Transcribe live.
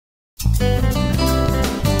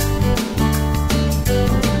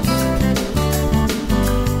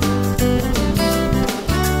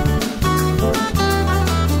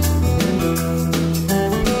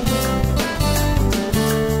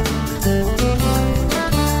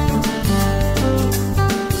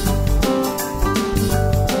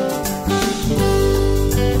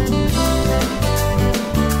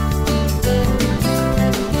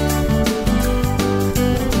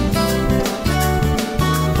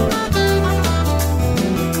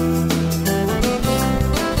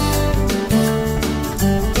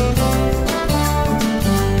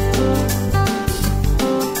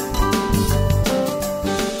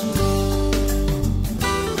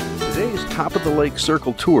of the Lake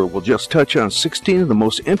Circle Tour will just touch on 16 of the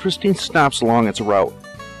most interesting stops along its route.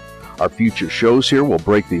 Our future shows here will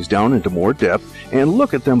break these down into more depth and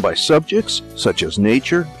look at them by subjects such as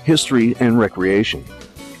nature, history, and recreation.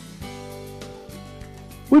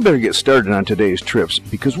 We better get started on today's trips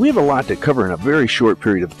because we have a lot to cover in a very short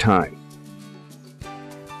period of time.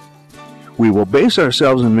 We will base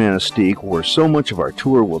ourselves in Manistee, where so much of our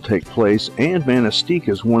tour will take place, and Manistee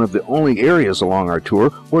is one of the only areas along our tour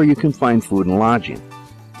where you can find food and lodging.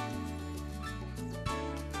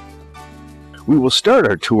 We will start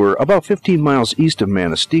our tour about 15 miles east of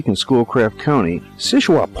Manistee in Schoolcraft County. Seul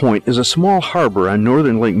Choix Point is a small harbor on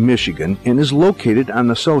northern Lake Michigan and is located on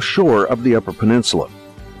the south shore of the Upper Peninsula.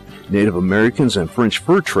 Native Americans and French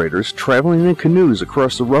fur traders traveling in canoes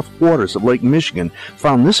across the rough waters of Lake Michigan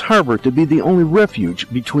found this harbor to be the only refuge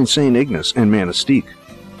between St. Ignace and Manistee.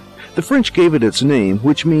 The French gave it its name,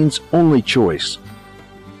 which means only choice.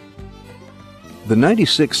 The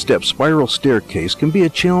 96-step spiral staircase can be a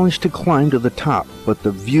challenge to climb to the top, but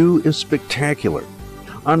the view is spectacular.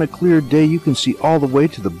 On a clear day, you can see all the way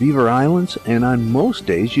to the Beaver Islands, and on most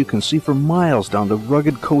days, you can see for miles down the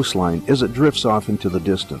rugged coastline as it drifts off into the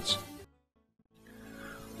distance.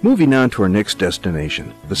 Moving on to our next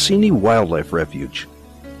destination, the Seney Wildlife Refuge.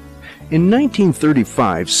 In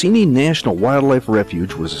 1935, Seney National Wildlife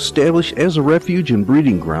Refuge was established as a refuge and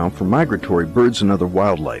breeding ground for migratory birds and other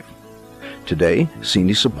wildlife. Today,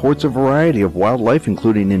 Seney supports a variety of wildlife,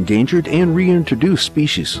 including endangered and reintroduced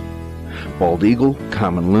species. Bald eagle,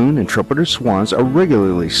 common loon, and trumpeter swans are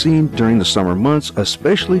regularly seen during the summer months,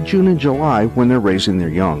 especially June and July when they're raising their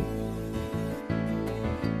young.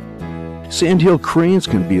 Sandhill cranes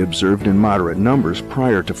can be observed in moderate numbers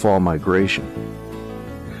prior to fall migration.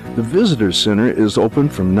 The Visitor Center is open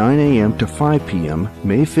from 9 a.m. to 5 p.m.,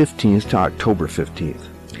 May 15th to October 15th.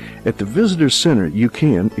 At the Visitor Center, you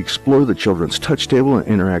can explore the children's touch table and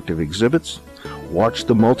interactive exhibits, watch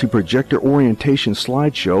the multi-projector orientation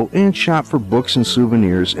slideshow, and shop for books and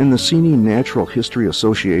souvenirs in the Seney Natural History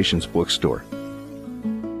Association's bookstore.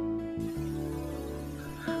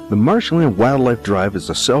 The Marshland Wildlife Drive is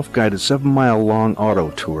a self-guided 7-mile-long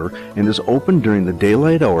auto tour and is open during the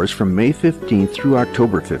daylight hours from May 15th through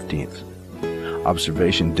October 15th.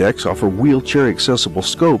 Observation decks offer wheelchair-accessible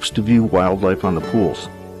scopes to view wildlife on the pools.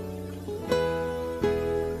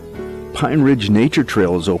 Pine Ridge Nature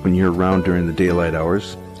Trail is open year-round during the daylight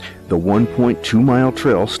hours. The 1.2-mile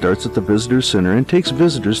trail starts at the Visitor Center and takes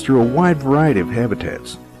visitors through a wide variety of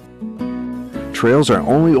habitats. Trails are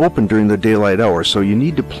only open during the daylight hours, so you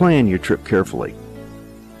need to plan your trip carefully.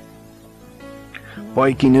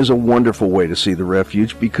 Biking is a wonderful way to see the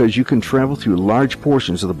refuge because you can travel through large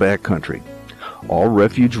portions of the backcountry. All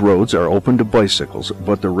refuge roads are open to bicycles,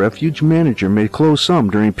 but the refuge manager may close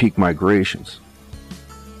some during peak migrations.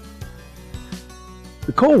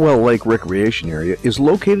 The Colwell Lake Recreation Area is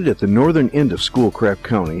located at the northern end of Schoolcraft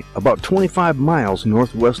County, about 25 miles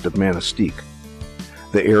northwest of Manistee.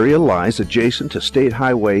 The area lies adjacent to State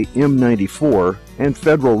Highway M94 and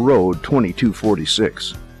Federal Road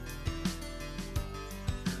 2246.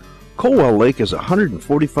 Colwell Lake is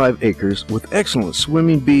 145 acres with excellent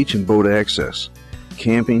swimming, beach, and boat access.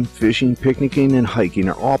 Camping, fishing, picnicking, and hiking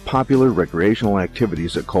are all popular recreational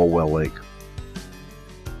activities at Colwell Lake.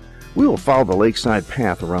 We will follow the lakeside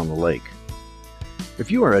path around the lake. If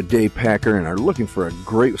you are a day packer and are looking for a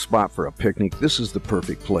great spot for a picnic, this is the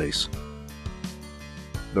perfect place.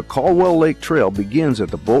 The Colwell Lake Trail begins at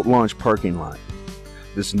the boat launch parking lot.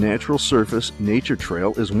 This natural surface nature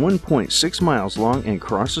trail is 1.6 miles long and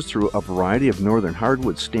crosses through a variety of northern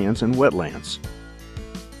hardwood stands and wetlands.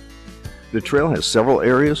 The trail has several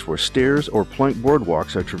areas where stairs or plank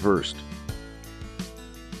boardwalks are traversed.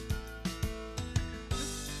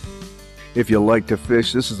 If you like to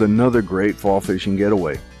fish, this is another great fall fishing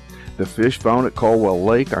getaway. The fish found at Colwell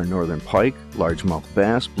Lake are northern pike, largemouth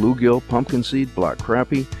bass, bluegill, pumpkin seed, black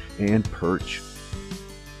crappie, and perch.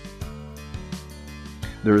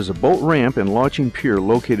 There is a boat ramp and launching pier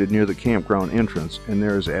located near the campground entrance, and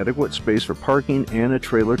there is adequate space for parking and a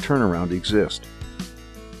trailer turnaround exist.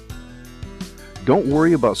 Don't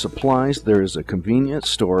worry about supplies. There is a convenience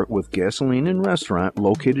store with gasoline and restaurant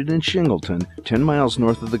located in Shingleton, 10 miles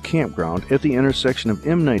north of the campground at the intersection of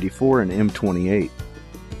M94 and M28.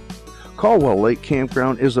 Colwell Lake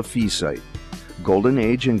Campground is a fee site. Golden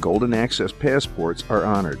Age and Golden Access passports are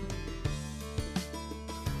honored.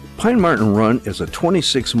 Pine Martin Run is a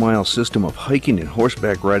 26-mile system of hiking and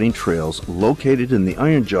horseback riding trails located in the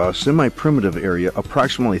Iron Jaw semi-primitive area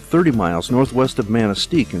approximately 30 miles northwest of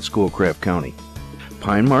Manistee in Schoolcraft County.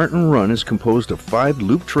 Pine Martin Run is composed of 5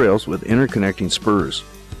 loop trails with interconnecting spurs.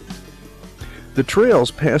 The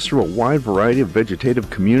trails pass through a wide variety of vegetative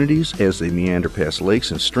communities as they meander past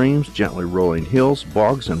lakes and streams, gently rolling hills,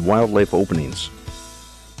 bogs, and wildlife openings.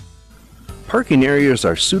 Parking areas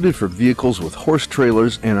are suited for vehicles with horse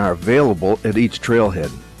trailers and are available at each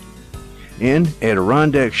trailhead. And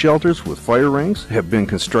Adirondack shelters with fire rings have been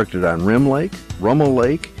constructed on Rim Lake, Rummel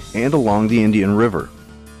Lake, and along the Indian River.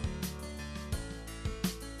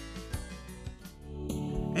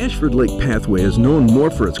 Ashford Lake Pathway is known more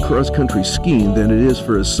for its cross-country skiing than it is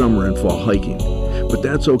for its summer and fall hiking. But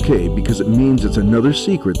that's okay, because it means it's another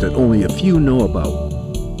secret that only a few know about.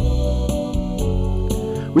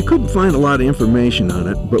 We couldn't find a lot of information on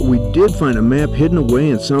it, but we did find a map hidden away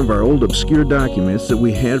in some of our old obscure documents that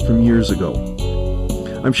we had from years ago.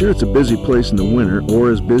 I'm sure it's a busy place in the winter, or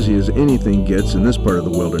as busy as anything gets in this part of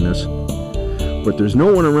the wilderness. But there's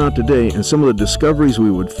no one around today, and some of the discoveries we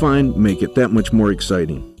would find make it that much more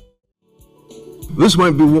exciting. This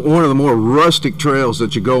might be one of the more rustic trails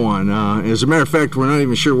that you go on. As a matter of fact, we're not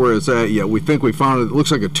even sure where it's at yet. We think we found it. It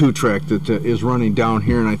looks like a two-track that is running down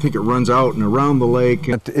here, and I think it runs out and around the lake.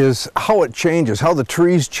 It is how it changes, how the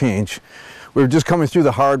trees change. We were just coming through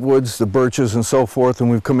the hardwoods, the birches and so forth,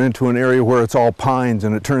 and we've come into an area where it's all pines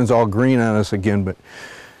and it turns all green on us again. But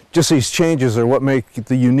just these changes are what make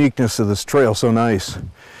the uniqueness of this trail so nice.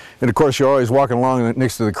 And of course, you're always walking along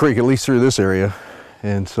next to the creek, at least through this area.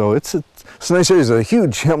 And so it's a nice area. There's a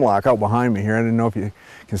huge hemlock out behind me here. I didn't know if you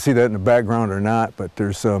can see that in the background or not, but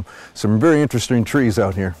there's some very interesting trees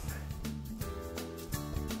out here.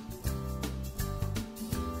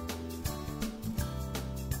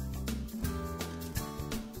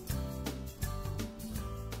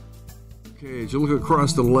 Okay, as you look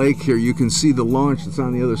across the lake here, you can see the launch that's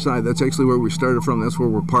on the other side. That's actually where we started from. That's where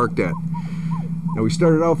we're parked at. Now, we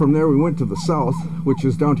started out from there. We went to the south, which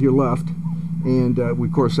is down to your left. And of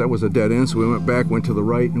course, that was a dead end, so we went back, went to the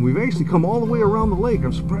right, and we've actually come all the way around the lake.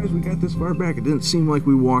 I'm surprised we got this far back. It didn't seem like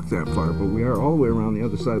we walked that far, but we are all the way around the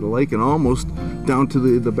other side of the lake and almost down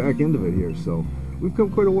to the back end of it here. So we've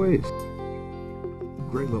come quite a ways.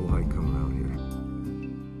 Great little hike coming out here.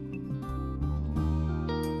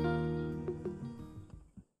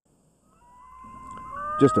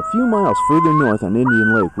 Just a few miles further north on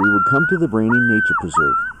Indian Lake, we would come to the Brainy Nature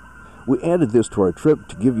Preserve. We added this to our trip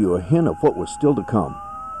to give you a hint of what was still to come.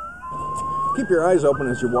 Keep your eyes open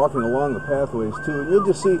as you're walking along the pathways too, and you'll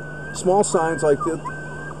just see small signs like this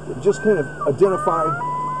that just kind of identify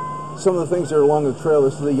some of the things that are along the trail.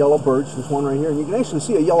 This is the yellow birch, there's one right here, and you can actually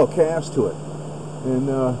see a yellow cast to it. And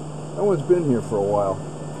that one's been here for a while.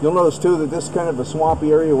 You'll notice too that this is kind of a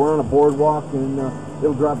swampy area. We're on a boardwalk, and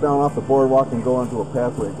it'll drop down off the boardwalk and go onto a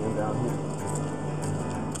pathway again down here.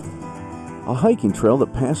 A hiking trail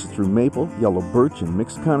that passes through maple, yellow birch, and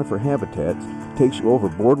mixed conifer habitats takes you over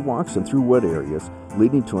boardwalks and through wet areas,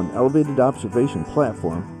 leading to an elevated observation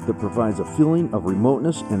platform that provides a feeling of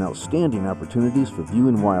remoteness and outstanding opportunities for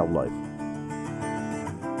viewing wildlife.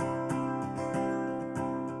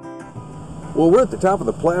 Well, we're at the top of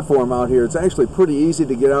the platform out here. It's actually pretty easy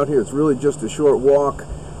to get out here. It's really just a short walk.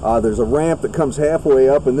 There's a ramp that comes halfway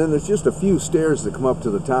up, and then there's just a few stairs that come up to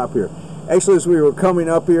the top here. Actually, as we were coming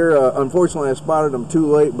up here, unfortunately I spotted them too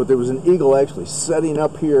late, but there was an eagle actually setting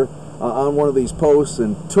up here on one of these posts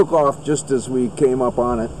and took off just as we came up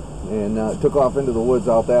on it, and took off into the woods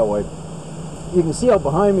out that way. You can see out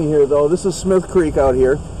behind me here, though, this is Smith Creek out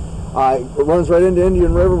here. It runs right into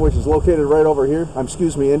Indian River, which is located right over here.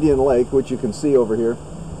 Indian Lake, which you can see over here.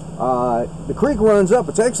 The creek runs up.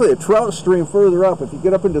 It's actually a trout stream further up. If you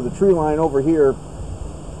get up into the tree line over here,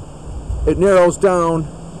 it narrows down,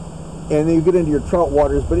 and then you get into your trout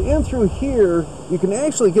waters. But in through here, you can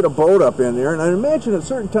actually get a boat up in there, and I imagine at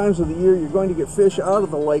certain times of the year you're going to get fish out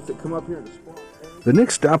of the lake that come up here to spawn. The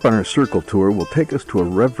next stop on our circle tour will take us to a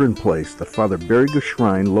reverend place, the Father Beriga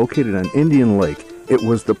Shrine, located on Indian Lake. It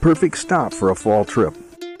was the perfect stop for a fall trip.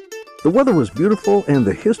 The weather was beautiful, and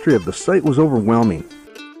the history of the site was overwhelming.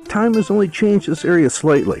 Time has only changed this area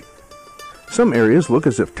slightly. Some areas look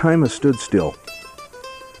as if time has stood still.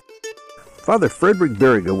 Father Frederick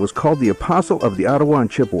Beriga was called the Apostle of the Ottawa and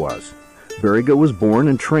Chippewas. Beriga was born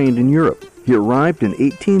and trained in Europe. He arrived in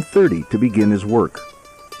 1830 to begin his work.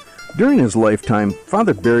 During his lifetime,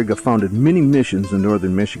 Father Beriga founded many missions in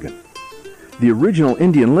northern Michigan. The original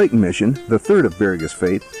Indian Lake Mission, the third of Beriga's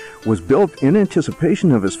faith, was built in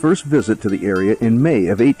anticipation of his first visit to the area in May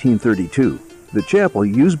of 1832. The chapel,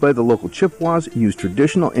 used by the local Chippewas, used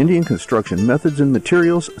traditional Indian construction methods and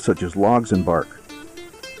materials such as logs and bark.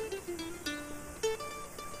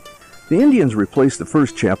 The Indians replaced the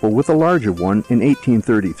first chapel with a larger one in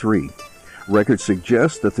 1833. Records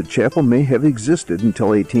suggest that the chapel may have existed until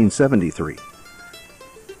 1873.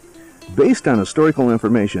 Based on historical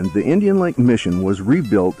information, the Indian Lake Mission was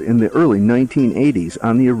rebuilt in the early 1980s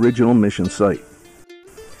on the original mission site.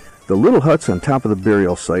 The little huts on top of the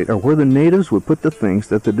burial site are where the natives would put the things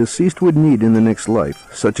that the deceased would need in the next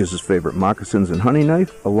life, such as his favorite moccasins and hunting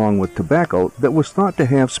knife, along with tobacco that was thought to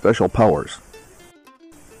have special powers.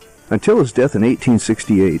 Until his death in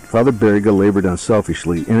 1868, Father Barriga labored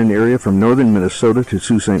unselfishly in an area from northern Minnesota to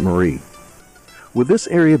Sault Ste. Marie. With this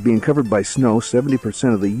area being covered by snow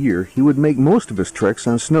 70% of the year, he would make most of his treks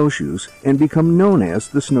on snowshoes and become known as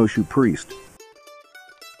the Snowshoe Priest.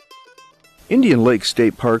 Indian Lake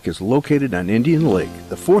State Park is located on Indian Lake,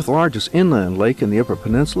 the fourth largest inland lake in the Upper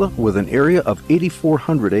Peninsula with an area of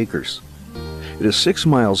 8,400 acres. It is 6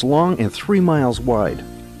 miles long and 3 miles wide.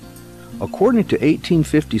 According to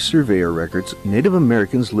 1850 surveyor records, Native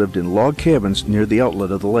Americans lived in log cabins near the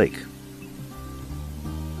outlet of the lake.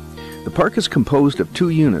 The park is composed of 2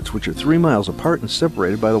 units which are 3 miles apart and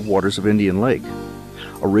separated by the waters of Indian Lake.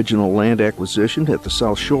 Original land acquisition at the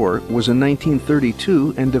South Shore was in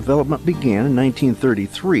 1932 and development began in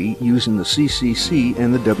 1933 using the CCC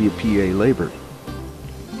and the WPA labor.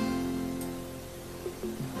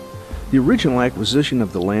 The original acquisition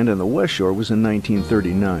of the land on the West Shore was in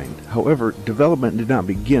 1939. However, development did not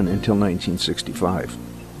begin until 1965.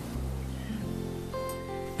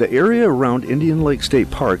 The area around Indian Lake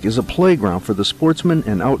State Park is a playground for the sportsman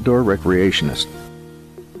and outdoor recreationist.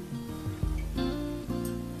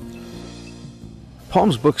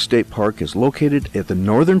 Palms Brook State Park is located at the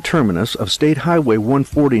northern terminus of State Highway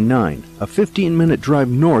 149, a 15-minute drive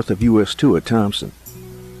north of US 2 at Thompson.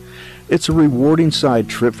 It's a rewarding side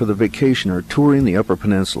trip for the vacationer touring the Upper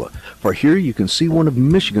Peninsula, for here you can see one of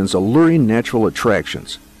Michigan's alluring natural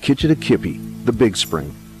attractions, Kitchita-Kippy, the Big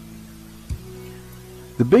Spring.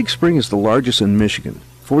 The Big Spring is the largest in Michigan,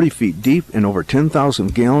 40 feet deep and over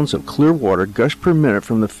 10,000 gallons of clear water gush per minute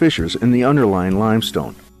from the fissures in the underlying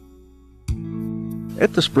limestone.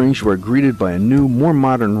 At the springs you are greeted by a new, more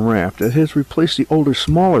modern raft that has replaced the older,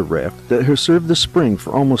 smaller raft that has served the spring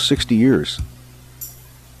for almost 60 years.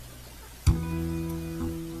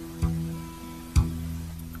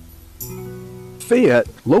 Fayette,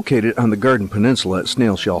 located on the Garden Peninsula at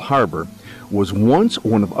Snail Shell Harbor, was once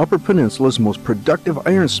one of Upper Peninsula's most productive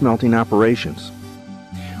iron smelting operations.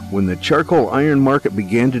 When the charcoal iron market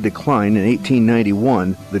began to decline in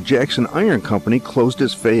 1891, the Jackson Iron Company closed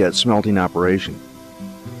its Fayette smelting operation.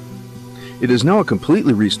 It is now a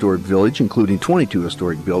completely restored village, including 22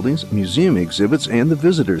 historic buildings, museum exhibits, and the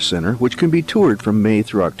Visitors Center, which can be toured from May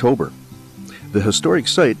through October. The historic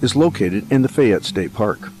site is located in the Fayette State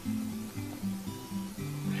Park.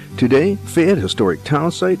 Today, Fayette Historic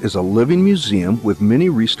Town Site is a living museum with many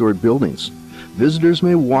restored buildings. Visitors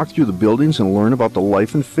may walk through the buildings and learn about the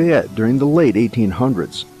life in Fayette during the late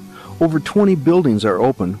 1800s. Over 20 buildings are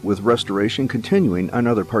open, with restoration continuing on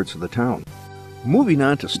other parts of the town. Moving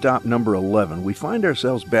on to stop number 11, we find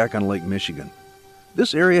ourselves back on Lake Michigan.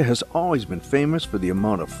 This area has always been famous for the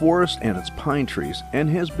amount of forest and its pine trees, and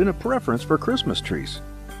has been a preference for Christmas trees.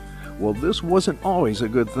 Well, this wasn't always a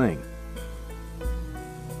good thing.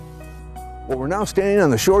 Well, we're now standing on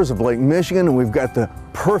the shores of Lake Michigan, and we've got the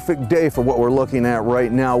perfect day for what we're looking at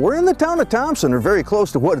right now. We're in the town of Thompson, or very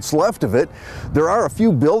close to what's left of it. There are a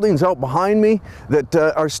few buildings out behind me that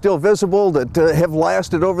are still visible, that have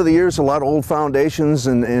lasted over the years, a lot of old foundations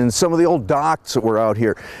and some of the old docks that were out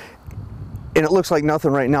here. And it looks like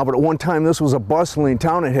nothing right now, but at one time this was a bustling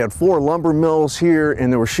town. It had 4 lumber mills here,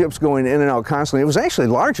 and there were ships going in and out constantly. It was actually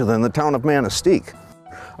larger than the town of Manistee.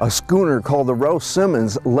 A schooner called the Rouse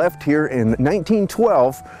Simmons left here in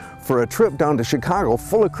 1912 for a trip down to Chicago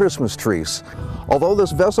full of Christmas trees. Although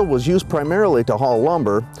this vessel was used primarily to haul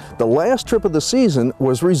lumber, the last trip of the season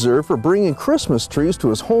was reserved for bringing Christmas trees to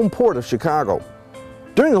his home port of Chicago.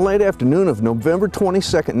 During the late afternoon of November 22,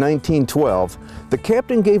 1912, the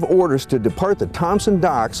captain gave orders to depart the Thompson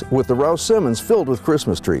docks with the Rouse Simmons filled with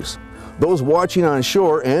Christmas trees. Those watching on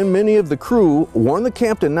shore and many of the crew warned the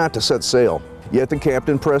captain not to set sail. Yet the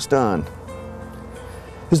captain pressed on.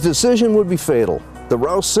 His decision would be fatal. The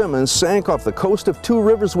Rouse Simmons sank off the coast of Two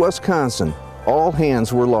Rivers, Wisconsin. All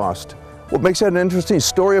hands were lost. What makes that an interesting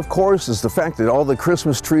story, of course, is the fact that all the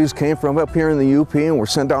Christmas trees came from up here in the UP and were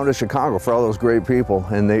sent down to Chicago for all those great people.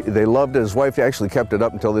 And they loved it. His wife actually kept it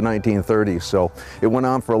up until the 1930s, so it went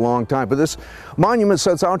on for a long time. But this monument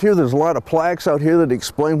sits out here. There's a lot of plaques out here that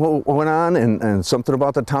explain what went on and something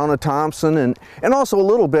about the town of Thompson and also a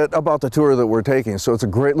little bit about the tour that we're taking. So it's a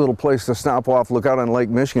great little place to stop off, look out on Lake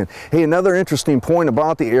Michigan. Hey, another interesting point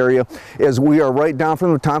about the area is we are right down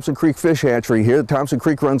from the Thompson Creek Fish Hatchery here. The Thompson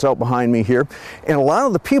Creek runs out behind me me here, and a lot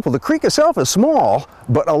of the people, the creek itself is small,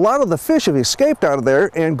 but a lot of the fish have escaped out of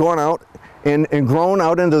there and gone out and grown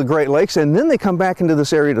out into the Great Lakes, and then they come back into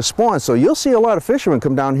this area to spawn. So you'll see a lot of fishermen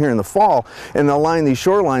come down here in the fall, and they'll line these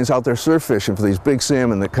shorelines out there surf fishing for these big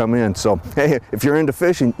salmon that come in. So hey, if you're into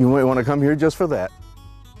fishing, you might want to come here just for that.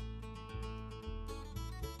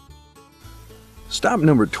 Stop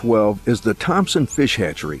number 12 is the Thompson Fish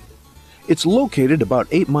Hatchery. It's located about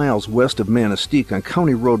 8 miles west of Manistee on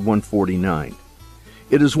County Road 149.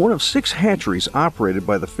 It is one of 6 hatcheries operated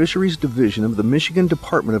by the Fisheries Division of the Michigan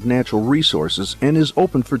Department of Natural Resources and is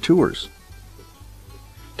open for tours.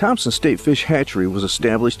 Thompson State Fish Hatchery was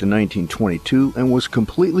established in 1922 and was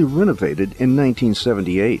completely renovated in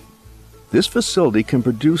 1978. This facility can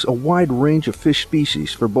produce a wide range of fish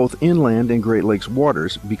species for both inland and Great Lakes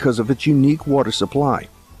waters because of its unique water supply.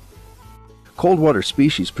 Cold water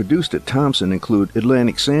species produced at Thompson include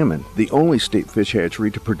Atlantic salmon, the only state fish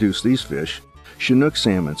hatchery to produce these fish, Chinook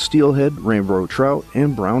salmon, steelhead, rainbow trout,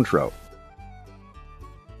 and brown trout.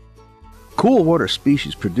 Cool water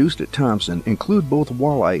species produced at Thompson include both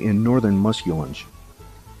walleye and northern muskellunge.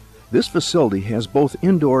 This facility has both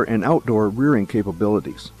indoor and outdoor rearing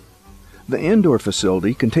capabilities. The indoor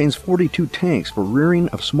facility contains 42 tanks for rearing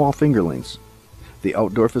of small fingerlings. The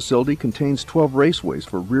outdoor facility contains 12 raceways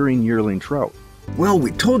for rearing yearling trout. Well,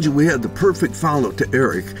 we told you we had the perfect follow to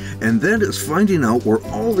Eric, and that is finding out where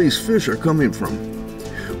all these fish are coming from.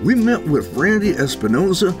 We met with Randy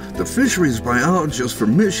Espinoza, the fisheries biologist for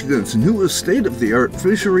Michigan's newest state-of-the-art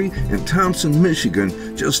fishery in Thompson,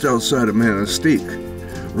 Michigan, just outside of Manistee.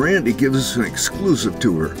 Randy gives us an exclusive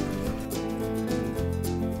tour.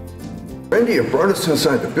 Randy, you brought us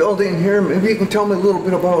inside the building here. Maybe you can tell me a little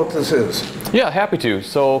bit about what this is. Yeah, happy to.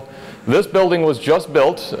 So this building was just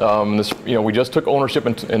built. We just took ownership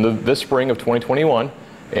in this spring of 2021,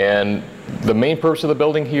 and the main purpose of the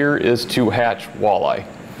building here is to hatch walleye.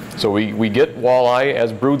 So we get walleye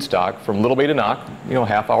as brood stock from Little Bay to Knock,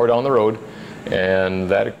 half hour down the road, and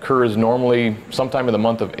that occurs normally sometime in the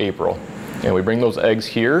month of April. And we bring those eggs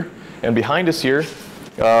here, and behind us here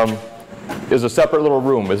is a separate little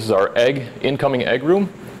room. This is our incoming egg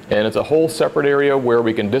room, and it's a whole separate area where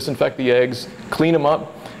we can disinfect the eggs, clean them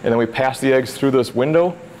up, and then we pass the eggs through this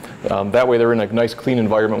window. That way they're in a nice clean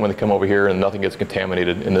environment when they come over here and nothing gets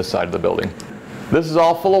contaminated in this side of the building. This is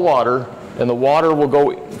all full of water, and the water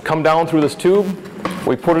will come down through this tube.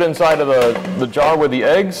 We put it inside of the jar with the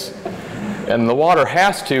eggs, and the water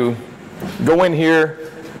has to go in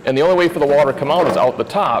here, and the only way for the water to come out is out the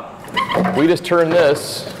top. We just turn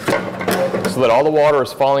this so that all the water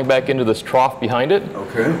is falling back into this trough behind it.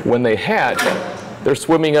 Okay. When they hatch, they're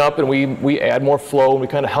swimming up, and we add more flow, and we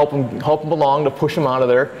kind of help them along to push them out of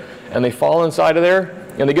there, and they fall inside of there,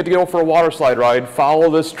 and they get to go for a water slide ride, follow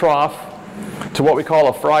this trough to what we call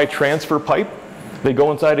a fry transfer pipe. They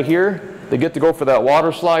go inside of here, they get to go for that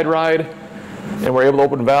water slide ride, and we're able to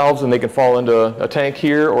open valves, and they can fall into a tank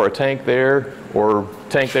here, or a tank there, or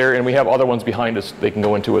tank there, and we have other ones behind us they can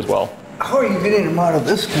go into as well. How are you getting them out of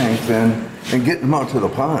this tank then and getting them out to the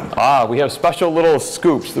pond? We have special little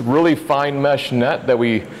scoops, the really fine mesh net that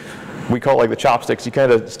we call it like the chopsticks. You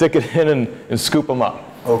kind of stick it in and scoop them up.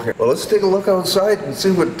 Okay, well, let's take a look outside and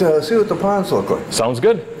see what the ponds look like. Sounds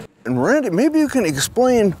good. And Randy, maybe you can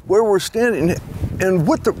explain where we're standing and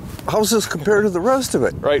how's this compared to the rest of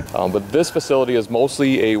it? Right, but this facility is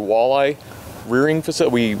mostly a walleye rearing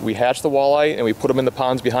facility. We hatch the walleye and we put them in the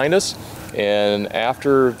ponds behind us, and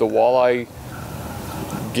after the walleye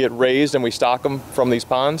get raised and we stock them from these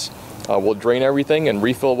ponds, we'll drain everything and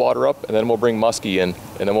refill water up, and then we'll bring muskie in,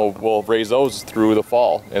 and then we'll raise those through the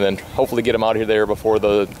fall, and then hopefully get them out of there before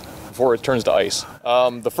it turns to ice.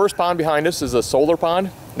 The first pond behind us is a solar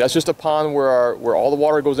pond. That's just a pond where all the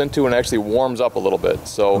water goes into and actually warms up a little bit.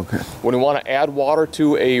 So when we want to add water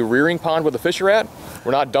to a rearing pond where the fish are at,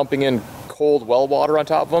 we're not dumping in cold well water on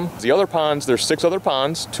top of them. The other ponds, there's 6 other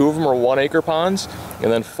ponds. 2 of them are 1 acre ponds,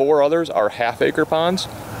 and then 4 others are half-acre ponds.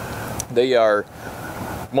 They are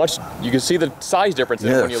you can see the size difference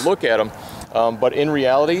when you look at them, but in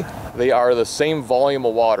reality, they are the same volume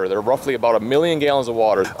of water. They're roughly about 1 million gallons of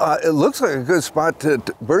water. It looks like a good spot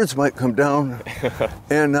that birds might come down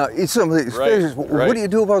and eat some of these fish. What do you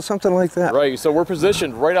do about something like that? Right, so we're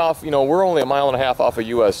positioned right off, we're only 1.5 miles off of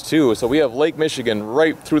US 2, so we have Lake Michigan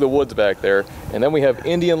right through the woods back there, and then we have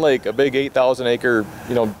Indian Lake, a big 8,000 acre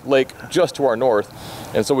lake just to our north,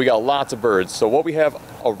 and so we got lots of birds. So what we have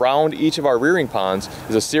around each of our rearing ponds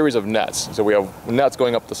is a series of nets. So we have nets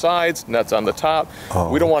going up the sides, nets on the top.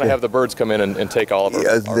 We don't want to have the birds come in and take all of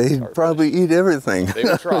our they'd probably eat everything. They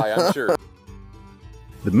would try, I'm sure.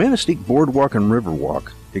 The Manistee Boardwalk and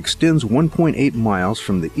Riverwalk extends 1.8 miles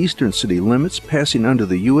from the eastern city limits, passing under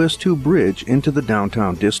the US 2 bridge into the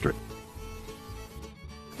downtown district.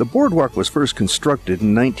 The boardwalk was first constructed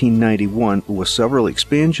in 1991, with several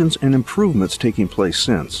expansions and improvements taking place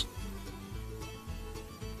since.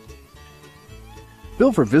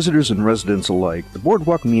 Built for visitors and residents alike, the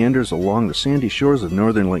boardwalk meanders along the sandy shores of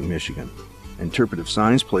northern Lake Michigan. Interpretive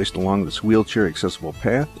signs placed along this wheelchair-accessible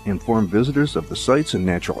path inform visitors of the sights and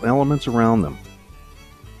natural elements around them.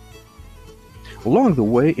 Along the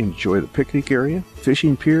way, enjoy the picnic area,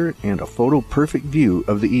 fishing pier, and a photo-perfect view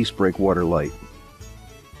of the East Breakwater Light.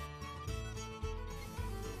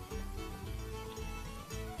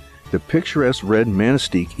 The picturesque red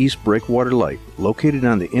Manistee East Breakwater Light, located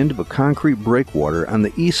on the end of a concrete breakwater on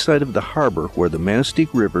the east side of the harbor where the Manistee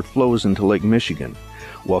River flows into Lake Michigan,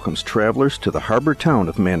 welcomes travelers to the harbor town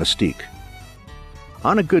of Manistee.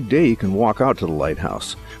 On a good day, you can walk out to the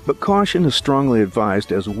lighthouse, but caution is strongly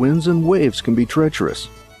advised as winds and waves can be treacherous.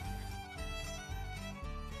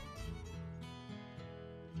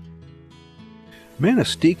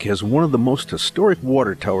 Manistee has one of the most historic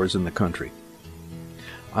water towers in the country.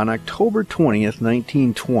 On October 20th,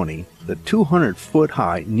 1920, the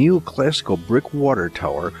 200-foot-high neoclassical brick water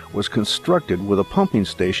tower was constructed with a pumping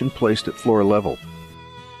station placed at floor level.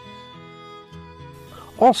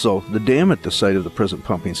 Also, the dam at the site of the present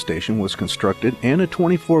pumping station was constructed, and a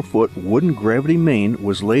 24-foot wooden gravity main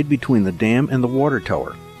was laid between the dam and the water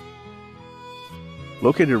tower.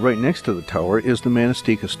 Located right next to the tower is the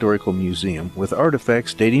Manistee Historical Museum, with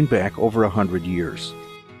artifacts dating back over 100 years.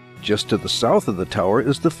 Just to the south of the tower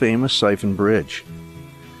is the famous Siphon Bridge.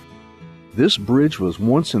 This bridge was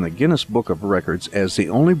once in the Guinness Book of Records as the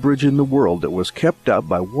only bridge in the world that was kept up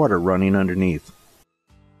by water running underneath.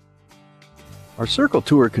 Our circle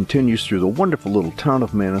tour continues through the wonderful little town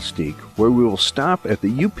of Manistee, where we will stop at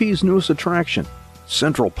the UP's newest attraction,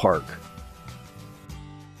 Central Park.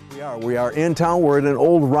 We are in town. We're at an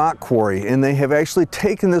old rock quarry, and they have actually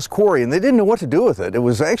taken this quarry, and they didn't know what to do with it. It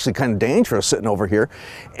was actually kind of dangerous sitting over here,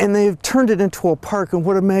 and they've turned it into a park, and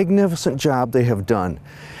what a magnificent job they have done.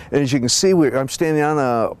 And as you can see, I'm standing on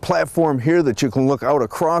a platform here that you can look out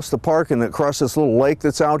across the park and across this little lake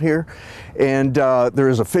that's out here. And there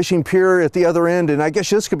is a fishing pier at the other end, and I guess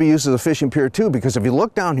this could be used as a fishing pier too, because if you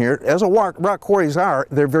look down here, as rock quarries are,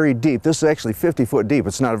 they're very deep. This is actually 50 foot deep.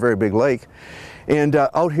 It's not a very big lake. And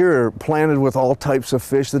out here are planted with all types of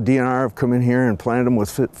fish. The DNR have come in here and planted them with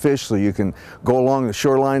fish, so you can go along the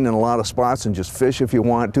shoreline in a lot of spots and just fish if you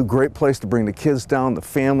want to. Great place to bring the kids down, the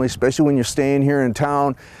family, especially when you're staying here in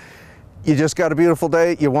town. You just got a beautiful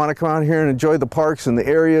day. You want to come out here and enjoy the parks and the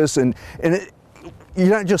areas, you're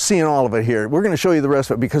not just seeing all of it here. We're going to show you the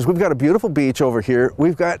rest of it, because we've got a beautiful beach over here.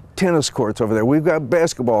 We've got tennis courts over there. We've got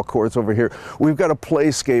basketball courts over here. We've got a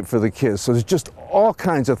playscape for the kids. So there's just all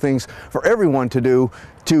kinds of things for everyone to do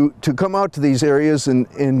to come out to these areas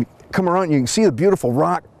and come around. You can see the beautiful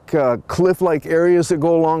rock cliff-like areas that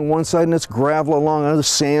go along one side, and it's gravel along the other,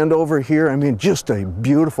 sand over here. I mean, just a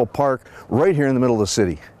beautiful park right here in the middle of the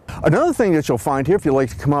city. Another thing that you'll find here, if you like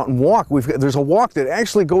to come out and walk, there's a walk that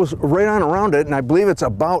actually goes right on around it, and I believe it's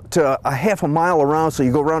about a half a mile around, so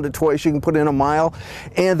you go around it twice, you can put in a mile.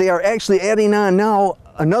 And they are actually adding on now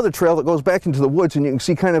another trail that goes back into the woods, and you can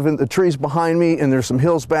see kind of in the trees behind me, and there's some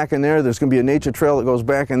hills back in there. There's going to be a nature trail that goes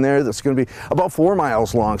back in there that's going to be about 4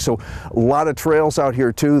 miles long. So a lot of trails out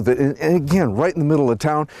here too, and again, right in the middle of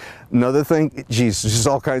town. Another thing, geez, there's just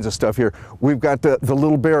all kinds of stuff here. We've got the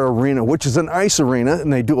Little Bear Arena, which is an ice arena,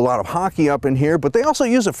 and they do a lot of hockey up in here, but they also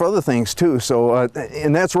use it for other things too. So,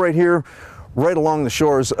 and that's right here, right along the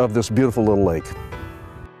shores of this beautiful little lake.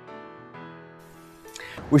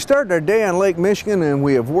 We started our day on Lake Michigan, and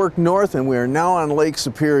we have worked north, and we are now on Lake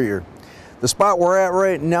Superior. The spot we're at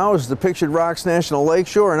right now is the Pictured Rocks National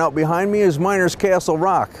Lakeshore, and out behind me is Miners Castle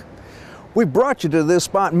Rock. We brought you to this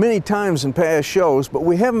spot many times in past shows, but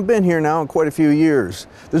we haven't been here now in quite a few years.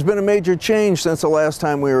 There's been a major change since the last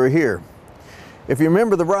time we were here. If you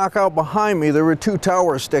remember the rock out behind me, there were 2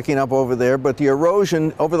 towers sticking up over there, but the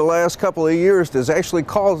erosion over the last couple of years has actually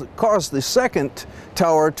caused the second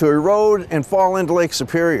tower to erode and fall into Lake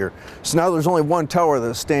Superior. So now there's only 1 tower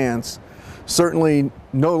that stands. Certainly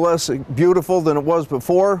no less beautiful than it was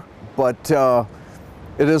before, but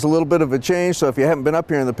it is a little bit of a change, so if you haven't been up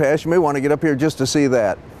here in the past, you may want to get up here just to see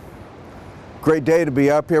that. Great day to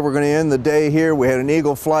be up here. We're going to end the day here. We had an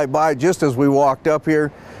eagle fly by just as we walked up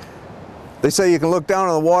here. They say you can look down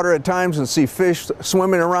on the water at times and see fish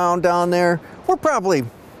swimming around down there. We're probably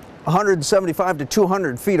 175 to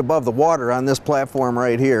 200 feet above the water on this platform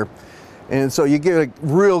right here. And so you get a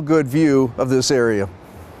real good view of this area.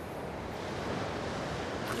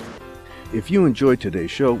 If you enjoyed today's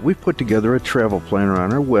show, we've put together a travel planner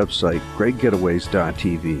on our website,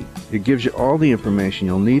 greatgetaways.tv. It gives you all the information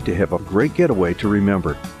you'll need to have a great getaway to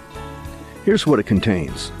remember. Here's what it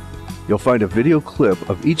contains. You'll find a video clip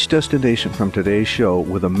of each destination from today's show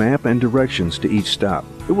with a map and directions to each stop.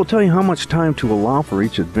 It will tell you how much time to allow for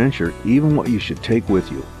each adventure, even what you should take with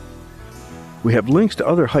you. We have links to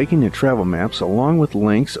other hiking and travel maps, along with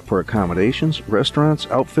links for accommodations, restaurants,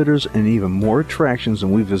 outfitters, and even more attractions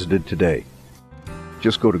than we visited today.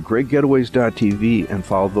 Just go to greatgetaways.tv and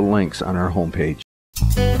follow the links on our homepage.